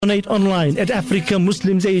Donate online at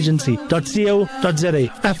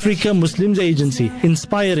africamuslimsagency.co.za. Africa Muslims Agency,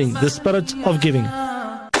 inspiring the spirit of giving.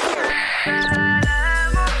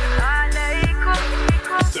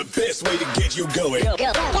 The best way to get you going.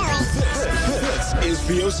 This is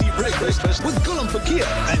VOC Breakfast with Gulam Fakir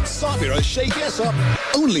and Sabira Sheikh Essop,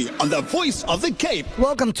 only on the Voice of the Cape.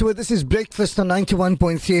 Welcome to it. This is Breakfast on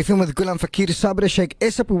 91.3 FM with Gulam Fakir, Sabira Sheikh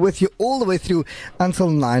Essop with you all the way through until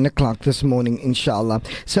 9 o'clock this morning, inshallah.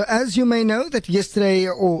 So as you may know that yesterday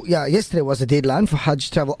was the deadline for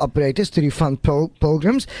Hajj travel operators to refund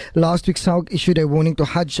pilgrims. Last week, Sahuc issued a warning to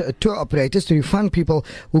Hajj tour operators to refund people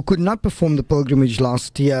who could not perform the pilgrimage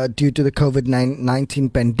last year due to the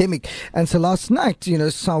COVID-19 pandemic. And so last night,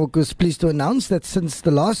 Sahuc was pleased to announce that since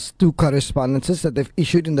the last two correspondences that they've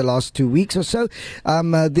issued in the last 2 weeks or so,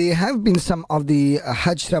 there have been some of the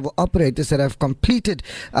Hajj travel operators that have completed,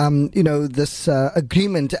 this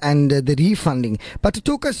agreement and the refunding. But to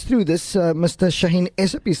talk us through this, Mr. Shaheen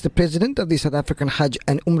Essop is the president of the South African Hajj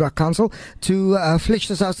and Umrah Council to flesh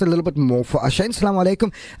this out a little bit more for us. Shaheen, Assalamu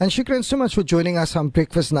alaikum, and shukran so much for joining us on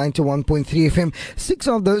Breakfast 91.3 FM. 6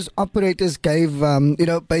 of those operators gave,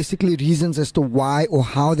 basically reasons as to why or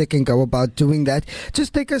how they can go about doing that.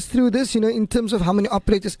 Just take us through this, in terms of how many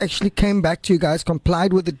operators actually came back to you guys,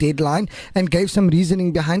 complied with the deadline, and gave some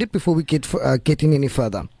reasoning behind it before we get in any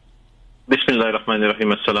further. Bismillahir Rahmanir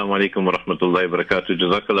Rahim. Assalamu alaikum wa rahmatullahi wa barakatuh.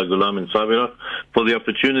 Jazakallah Gulam and Sabira for the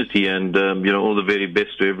opportunity, and all the very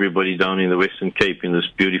best to everybody down in the Western Cape in this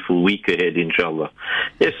beautiful week ahead, inshallah.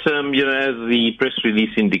 Yes, as the press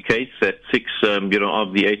release indicates, that 6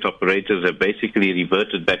 of the 8 operators have basically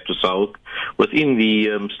reverted back to Sahuc within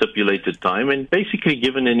the stipulated time, and basically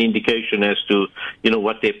given an indication as to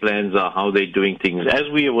what their plans are, how they're doing things. As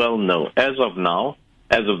we well know, as of now,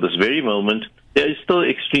 as of this very moment, there is still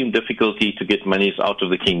extreme difficulty to get monies out of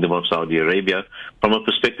the Kingdom of Saudi Arabia from a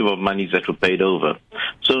perspective of monies that were paid over.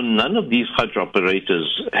 So none of these Hajj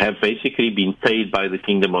operators have basically been paid by the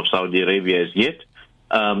Kingdom of Saudi Arabia as yet,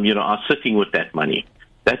 are sitting with that money.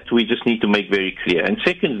 That we just need to make very clear. And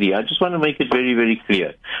secondly, I just want to make it very, very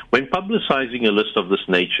clear. When publicizing a list of this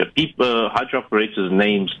nature, Hajj operators'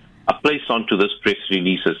 names are placed onto this press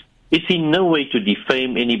releases. It's in no way to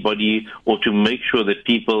defame anybody or to make sure that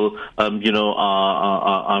people,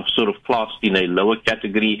 are sort of classed in a lower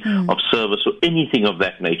category of service or anything of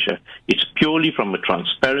that nature. It's purely from a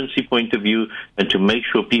transparency point of view and to make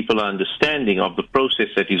sure people are understanding of the process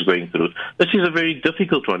that he's going through. This is a very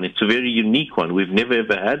difficult one. It's a very unique one. We've never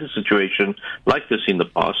ever had a situation like this in the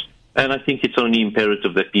past. And I think it's only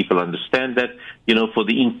imperative that people understand that, for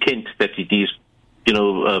the intent that it is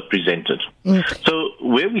presented. So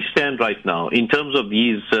where we stand right now, in terms of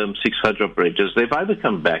these 6 Hajj operators, they've either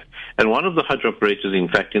come back, and one of the Hajj operators, in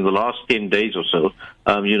fact, in the last 10 days or so,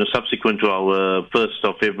 subsequent to our 1st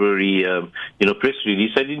of February, press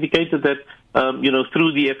release, had indicated that,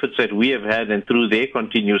 through the efforts that we have had and through their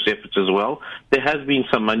continuous efforts as well, there has been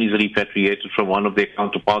some monies repatriated from one of their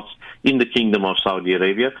counterparts in the Kingdom of Saudi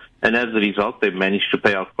Arabia, and as a result, they've managed to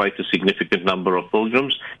pay out quite a significant number of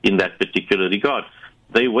pilgrims in that particular regard.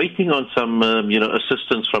 They're waiting on some,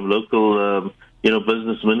 assistance from local,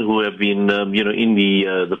 businessmen who have been, in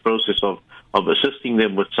the process of assisting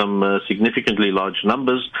them with some significantly large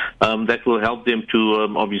numbers that will help them to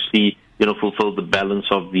obviously, fulfill the balance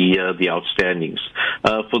of the outstandings.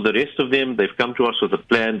 For the rest of them, they've come to us with a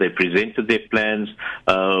plan. They presented their plans.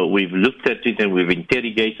 We've looked at it and we've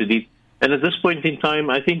interrogated it. And at this point in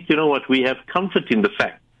time, I think, we have comfort in the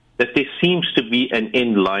fact that there seems to be an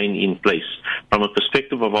end line in place from a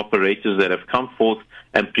perspective of operators that have come forth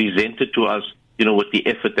and presented to us, with the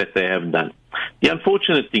effort that they have done. The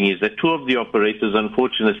unfortunate thing is that 2 of the operators,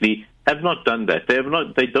 unfortunately, have not done that.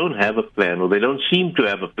 They don't have a plan, or they don't seem to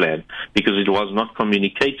have a plan, because it was not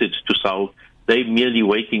communicated to Saudi. They're merely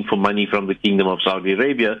waiting for money from the Kingdom of Saudi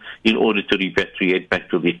Arabia in order to repatriate back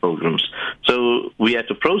to the pilgrims. So we're at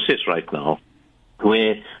a process right now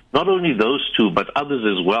where not only those 2, but others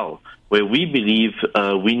as well, where we believe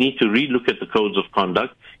we need to relook at the codes of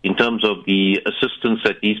conduct in terms of the assistance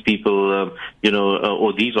that these people,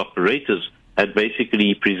 or these operators had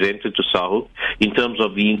basically presented to Sahuc, in terms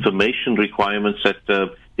of the information requirements that,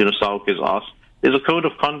 Sahuc has asked. There's a code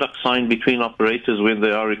of conduct signed between operators when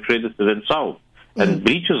they are accredited and Sahuc. And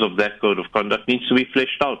breaches of that code of conduct needs to be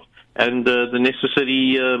fleshed out. And the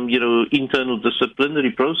necessary, internal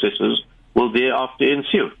disciplinary processes will thereafter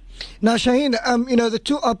ensue. Now, Shaheen, the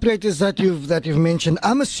 2 operators that you've mentioned,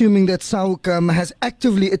 I'm assuming that Sahuc has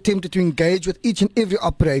actively attempted to engage with each and every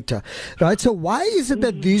operator, right? So why is it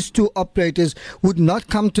that these 2 operators would not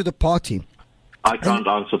come to the party? I can't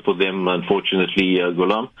answer for them, unfortunately,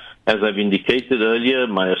 Ghulam. As I've indicated earlier,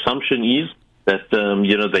 my assumption is that,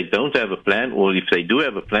 they don't have a plan, or if they do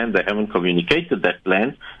have a plan, they haven't communicated that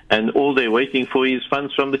plan, and all they're waiting for is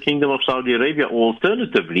funds from the Kingdom of Saudi Arabia, or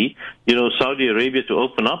alternatively, Saudi Arabia to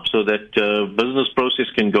open up so that business process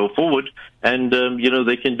can go forward, and,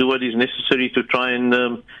 they can do what is necessary to try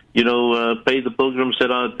and, pay the pilgrims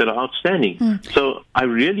that are outstanding. So I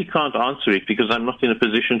really can't answer it because I'm not in a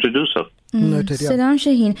position to do so. Noted, yeah. Salam,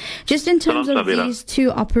 Shaheen. Just in terms Salam, of Sabira. these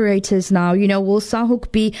two operators now, will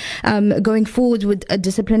Sahuc be going forward with a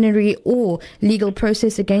disciplinary or legal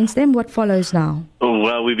process against them? What follows now? Oh,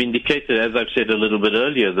 well, we've indicated, as I've said a little bit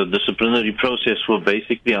earlier, the disciplinary process will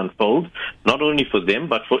basically unfold, not only for them,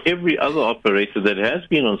 but for every other operator that has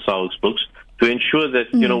been on Sahuc's books, to ensure that,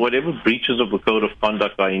 whatever breaches of the code of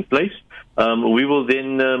conduct are in place, we will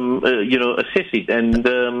then, assess it and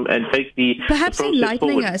take the Perhaps the process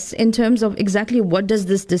enlightening forward. us in terms of exactly what does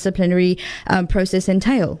this disciplinary process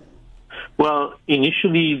entail? Well,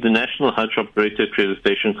 initially, the National Hajj Operator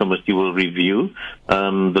Accreditation Committee will review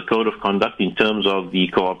the code of conduct in terms of the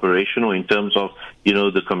cooperation or in terms of,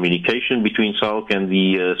 the communication between Sahuc and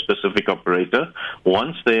the specific operator.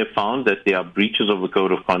 Once they have found that there are breaches of the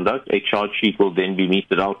code of conduct, a charge sheet will then be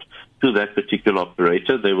meted out to that particular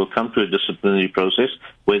operator. They will come to a disciplinary process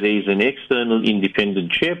where there is an external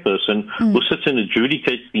independent chairperson who sits and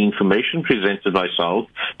adjudicates the information presented by Sahuc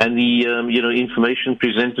and the information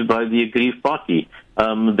presented by the aggrieved party.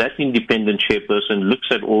 That independent chairperson looks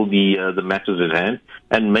at all the matters at hand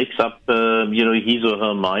and makes up his or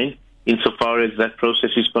her mind insofar as that process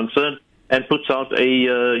is concerned, and puts out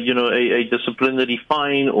a disciplinary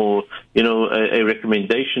fine or a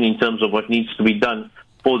recommendation in terms of what needs to be done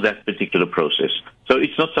for that particular process. So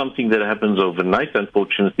it's not something that happens overnight,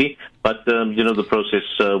 unfortunately, but the process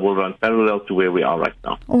will run parallel to where we are right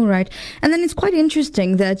now. All right. And then it's quite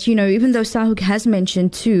interesting that, even though Sahuc has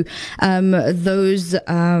mentioned to those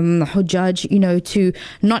Hujjaj, to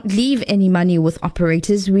not leave any money with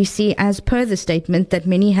operators, we see as per the statement that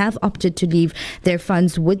many have opted to leave their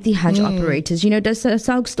funds with the Hajj operators. Does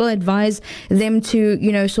Sahuc still advise them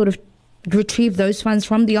to, sort of retrieve those funds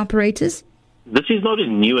from the operators? This is not a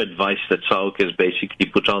new advice that Sahuc has basically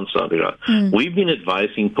put on, Sabira. We've been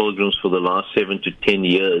advising pilgrims for the last 7 to 10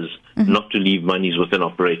 years not to leave monies with an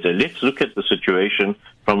operator. Let's look at the situation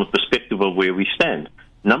from a perspective of where we stand.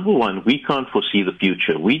 Number one, we can't foresee the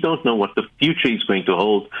future. We don't know what the future is going to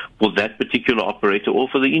hold for that particular operator or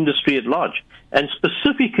for the industry at large. And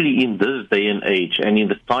specifically in this day and age, and in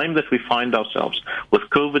the time that we find ourselves with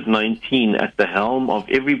COVID-19 at the helm of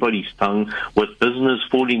everybody's tongue, with business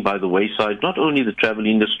falling by the wayside, not only the travel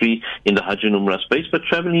industry in the Hajj and Umrah space, but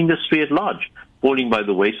travel industry at large falling by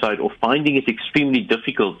the wayside or finding it extremely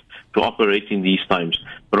difficult to operate in these times.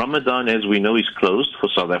 Ramadan, as we know, is closed for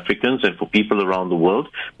South Africans and for people around the world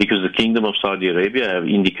because the Kingdom of Saudi Arabia have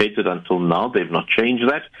indicated until now, they've not changed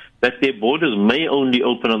that their borders may only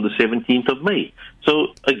open on the 17th of May. So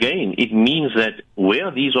again, it means that where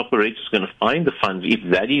are these operators going to find the funds if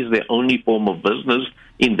that is their only form of business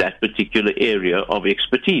in that particular area of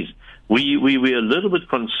expertise? We're a little bit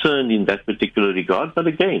concerned in that particular regard, but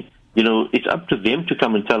again, it's up to them to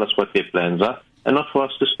come and tell us what their plans are, and not for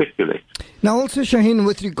us to speculate. Now also, Shaheen,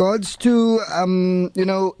 with regards to,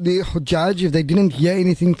 the Hujjaj, if they didn't hear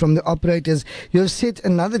anything from the operators, you have set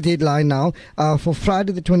another deadline now for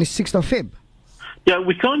Friday the 26th of Feb. Yeah,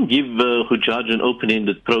 we can't give Hujjaj an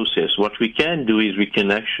open-ended process. What we can do is we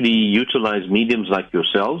can actually utilize mediums like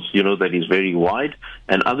yourselves, that is very wide,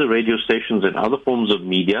 and other radio stations and other forms of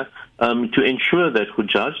media to ensure that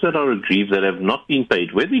Hujjaj that are aggrieved, that have not been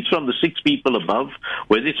paid, whether it's from the 6 people above,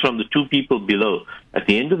 whether it's from the 2 people below, at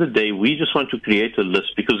the end of the day, we just want to create a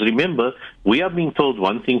list. Because remember, we are being told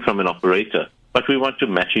one thing from an operator, but we want to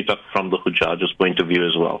match it up from the Hujjaj's point of view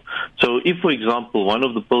as well. So if, for example, one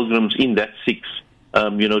of the pilgrims in that 6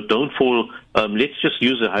 don't fall. Let's just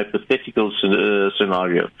use a hypothetical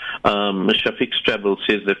scenario. Shafiq's Travel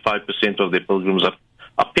says that 5% of their pilgrims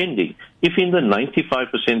are pending. If in the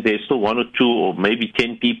 95% there's still 1 or 2 or maybe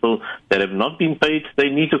 10 people that have not been paid, they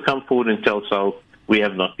need to come forward and tell Sahuc, we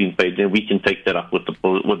have not been paid, then we can take that up with the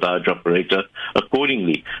Hajj operator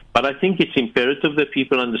accordingly. But I think it's imperative that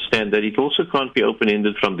people understand that it also can't be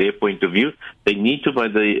open-ended from their point of view. They need to, by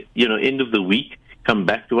the end of the week, come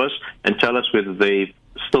back to us and tell us whether they've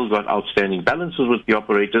still got outstanding balances with the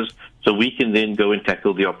operators, so we can then go and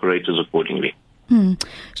tackle the operators accordingly.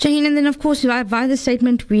 Shaheen, and then of course via the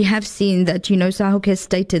statement we have seen that, Sahuc has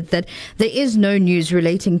stated that there is no news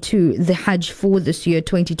relating to the Hajj for this year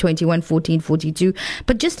 2021-14-42,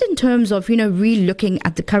 but just in terms of re-looking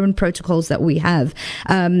at the current protocols that we have,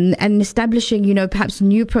 and establishing perhaps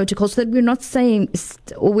new protocols so that we're not saying,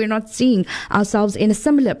 or we're not seeing ourselves in a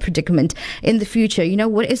similar predicament in the future.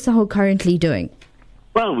 What is Sahuc currently doing?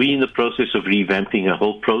 Well, we're in the process of revamping a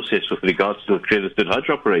whole process with regards to accredited Hajj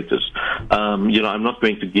operators. I'm not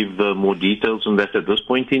going to give more details on that at this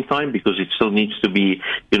point in time because it still needs to be,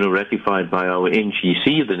 ratified by our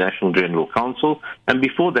NGC, the National General Council. And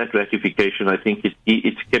before that ratification, I think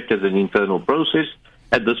it's kept as an internal process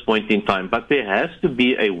at this point in time. But there has to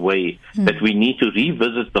be a way that we need to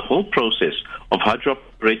revisit the whole process of Hajj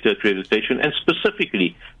operator accreditation, and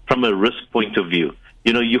specifically from a risk point of view.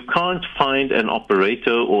 You can't find an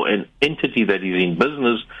operator or an entity that is in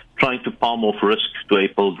business trying to palm off risk to a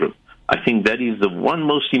pilgrim. I think that is the one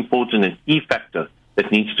most important and key factor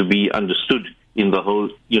that needs to be understood in the whole,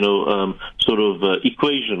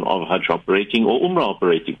 equation of Hajj operating or Umrah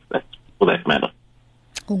operating, for that matter.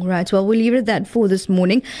 All right. Well, we'll leave it at that for this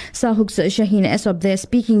morning. Sahuc's Shaheen Essop there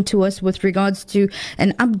speaking to us with regards to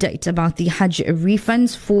an update about the Hajj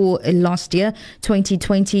refunds for last year,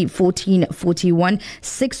 2020-14-41.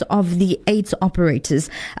 6 of the 8 operators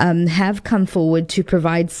have come forward to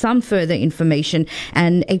provide some further information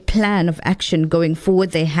and a plan of action going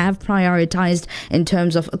forward. They have prioritized in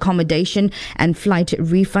terms of accommodation and flight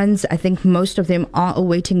refunds. I think most of them are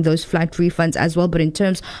awaiting those flight refunds as well. But in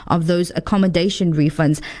terms of those accommodation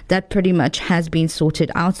refunds, that pretty much has been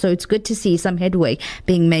sorted out. So it's good to see some headway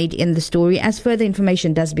being made in the story. As further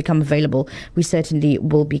information does become available, we certainly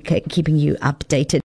will be keeping you updated.